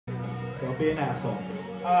be an asshole.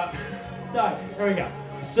 So, here we go.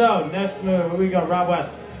 So, next move, here we go, Rob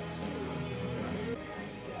West.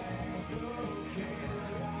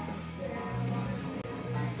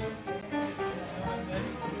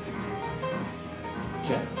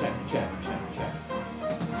 Check, check, check, check, check.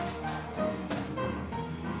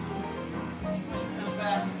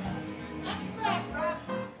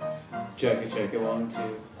 Check it, 1, 2.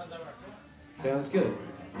 Sounds good.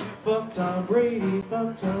 Fuck Tom Brady,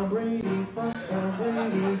 fuck Tom Brady, fuck Tom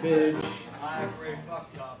Brady, bitch. I agree,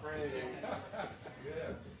 fuck Tom Brady.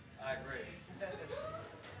 Good. I agree.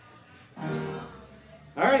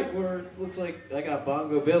 Alright, looks like I got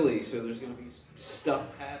Bongo Billy, so there's gonna be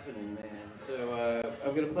stuff happening, man. So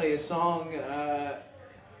I'm gonna play a song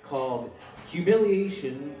called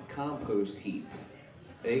Humiliation Compost Heap,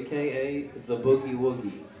 aka The Boogie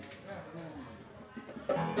Woogie.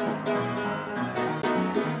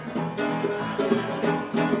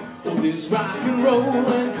 Well, this rock and roll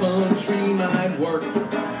and country might work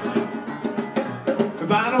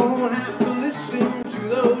if I don't have to listen to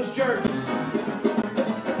those jerks.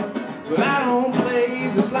 But I don't play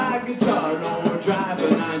the slide guitar nor drive a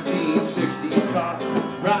 1960s car.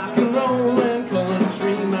 Rock and roll and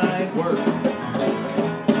country might work.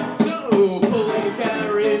 So pull your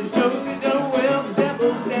carriage, do-si-do, well, the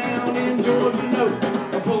devil's down in Georgia, no.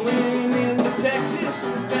 I'm pulling into Texas,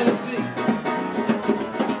 Tennessee.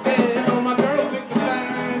 Well, my girl picked a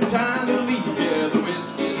fine time to leave, yeah, the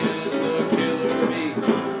whiskey and the killer bee.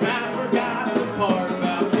 I forgot the part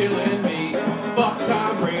about killing me. Fuck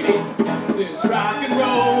Tom Brady. This rock and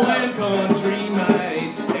roll and country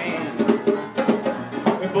might stand.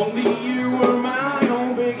 If only you were my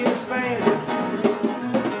own biggest fan.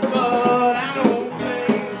 But I don't play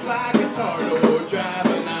the slide guitar nor drive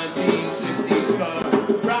a 1960s car.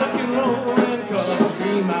 Rock and roll and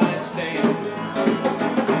country might stand.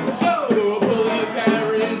 So pull your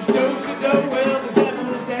carriage, do-si-do, well, the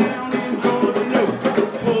devil's down in Georgia, no.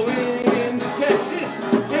 Pulling into Texas,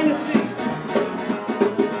 Tennessee.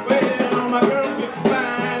 Well, my girl picked a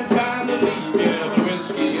fine time to leave, yeah, the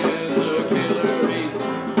whiskey and the killer bee.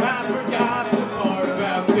 I forgot the part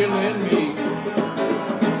about killing me.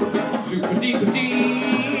 Super deep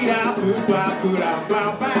dee, da poo ba poo da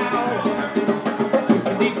bow bow.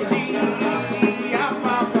 Super deep dee, da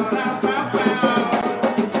ba ba da bow bow.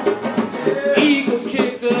 Eagles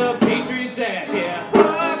kick the Patriots' ass, yeah.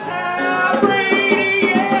 Fuck Tom Brady,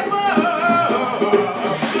 yeah,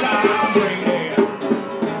 fuck Tom Brady.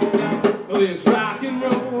 This rock and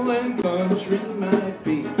roll and country might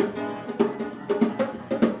be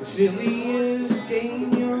the silliest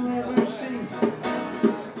game you'll ever see.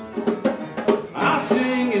 I'll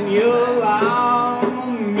sing and you'll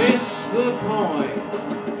all miss the point,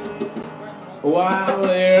 while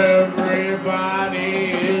everybody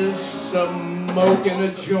is smoking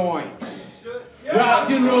a joint. Rock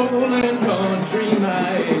and roll and country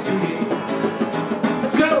might be.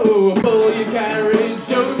 So pull your carriage,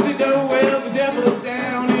 do-si-do, well, the devil's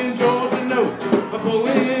down in Georgia, no. I'm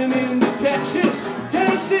pulling into Texas,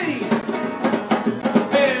 Tennessee.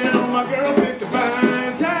 Well, my girl picked a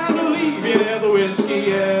fine time to leave, yeah, the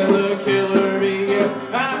whiskey and the killer bee.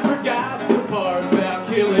 I forgot the part about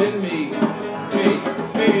killing me.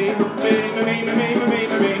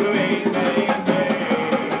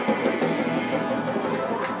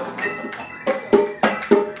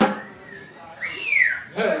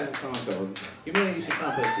 Humiliation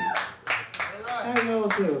Compost Heap. How you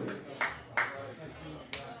going too?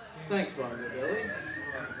 Thanks, Bongo Billy.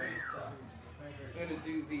 I'm gonna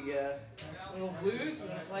do the little blues. I'm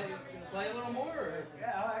gonna play a little more. Or?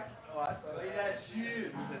 Yeah, I like it. Oh, I play that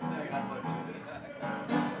shit.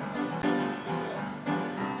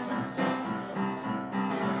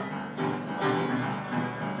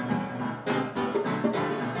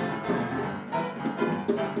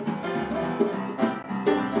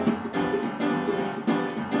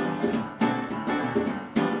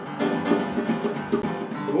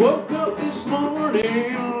 Woke up this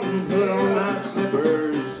morning, put on my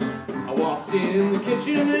slippers. I walked in the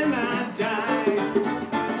kitchen and I died.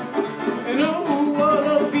 And oh, what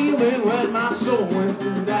a feeling when my soul went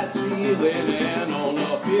through that ceiling and on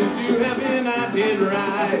up into heaven I did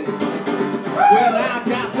rise. When I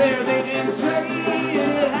got there, they didn't say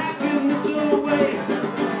it happened this way.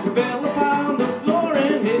 You fell upon the floor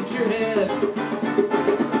and hit your head.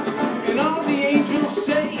 And all the angels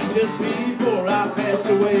say just before I passed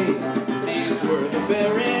away, these were the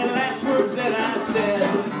very last words that I said.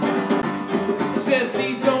 I said,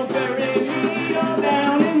 please don't bury me all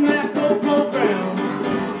down in that cold, cold ground.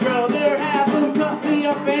 Brother, have them cut me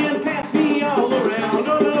up and pass me all around.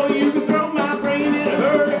 Oh no, you can throw my brain in a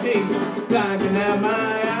hurricane. blinding out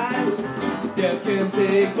my eyes. Death can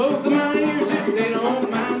take both of my ears if they don't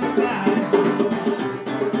mind the size.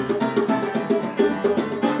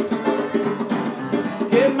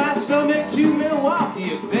 Give my stomach to Milwaukee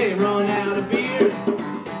if they run out of beer.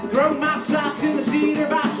 Throw my socks in the cedar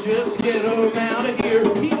box, just get them out of here.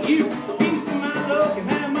 Keep you peace to my luck and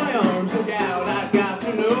have my arms look out. I got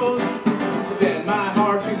your nose. Send my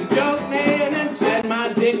heart to the junk man and send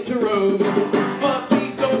my dick to Rose. But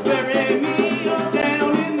please don't bury me all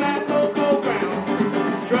down in that cold, cold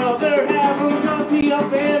ground. Druther have them cut me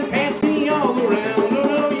up and pass me all around. No,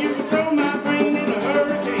 no, you can throw my brain in a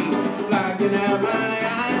hurricane, blinding out my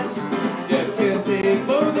eyes. Death can take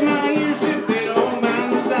both of my ears if they don't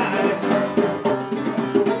mind the size.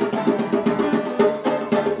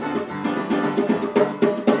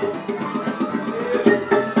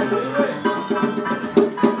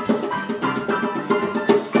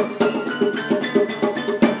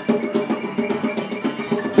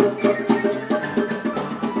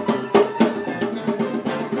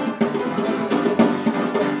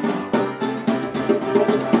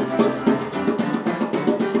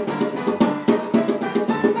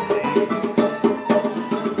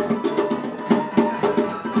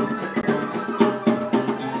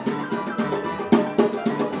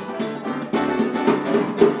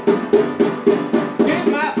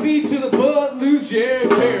 Yeah,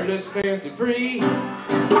 careless, fancy free.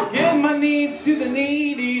 Give my needs to the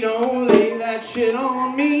needy, don't lay that shit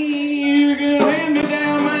on me. You can hand me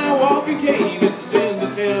down my walking cane, it's a sin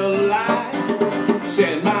to tell a lie.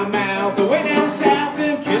 Send my mouth away down south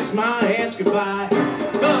and kiss my ass goodbye.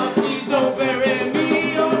 But please don't bury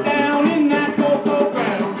me all down in that cold, cold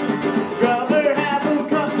ground. Druther have them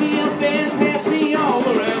cut me up and pass me all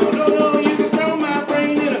around. Oh no, you can throw my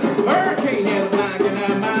brain in a hurricane and knocking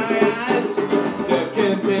out my eyes. Death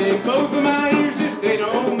can take both of my ears if they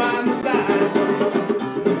don't mind the size.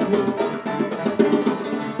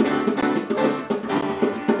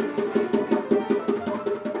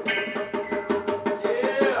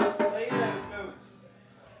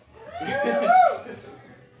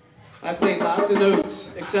 I played lots of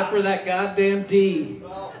notes, except for that goddamn D.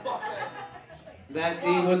 That D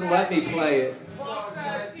wouldn't let me play it.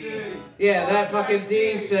 Yeah, that fucking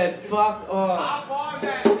D said, fuck off.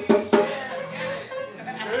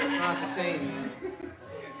 It's not the same.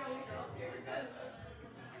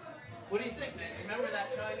 What do you think, man? Remember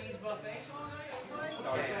that Chinese buffet song I played?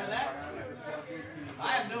 Remember that? I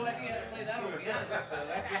have no idea how to play that on piano, so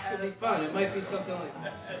that just could be fun. It might be something like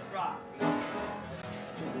that.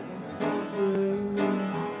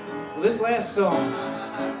 Well, this last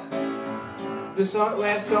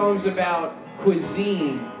song's about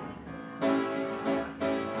cuisine.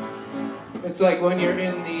 It's like when you're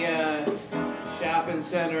in the shopping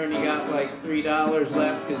center and you got like $3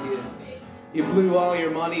 left because you blew all your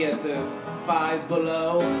money at the Five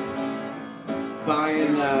Below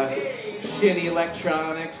buying shitty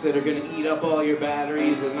electronics that are going to eat up all your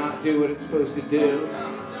batteries and not do what it's supposed to do.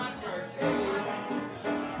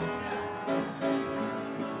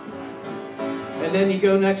 And then you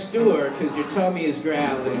go next door because your tummy is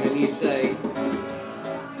growling and you say,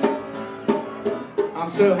 I'm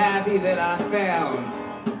so happy that I found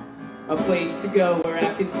a place to go where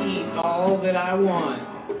I can eat all that I want.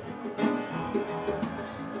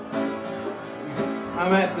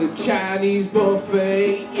 I'm at the Chinese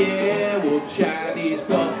buffet, yeah, well, Chinese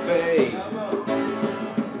buffet.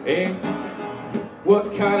 And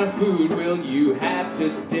what kind of food will you have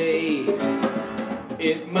today?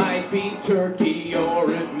 It might be turkey or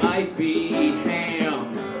it might be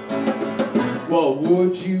ham. Well,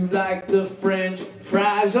 would you like the French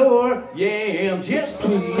fries or yams? Yes,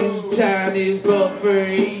 please, Chinese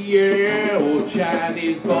buffet, yeah, well,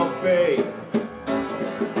 Chinese buffet.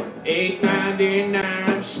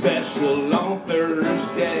 $8.99 special on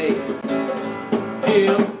Thursday.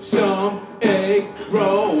 Dim sum, egg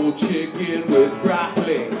roll, chicken with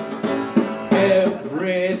broccoli.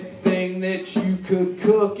 Everything that you could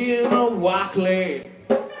cook in a wokly.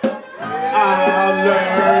 I'll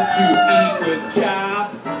learn to eat with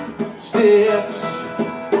chopsticks.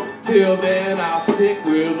 Till then I'll stick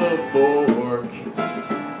with a fork.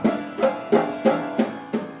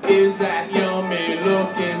 Is that yummy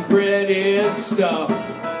looking breaded stuff?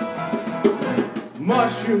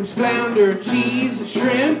 Mushrooms, flounder, cheese,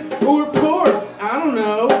 shrimp, or pork? I don't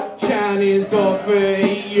know. Chinese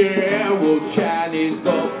buffet, yeah, well, Chinese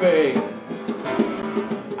buffet.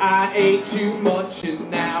 I ate too much and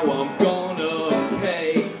now I'm gonna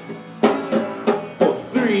pay. For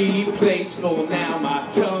 3 plates full, now my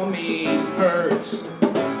tummy hurts.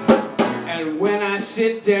 And when I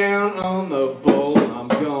sit down on the bowl, I'm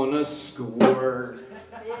gonna gonna squirt.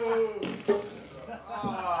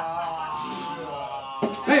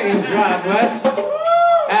 Name's Rod West.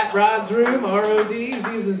 At Rod's Room, ROD's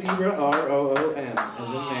using zebra, ROO.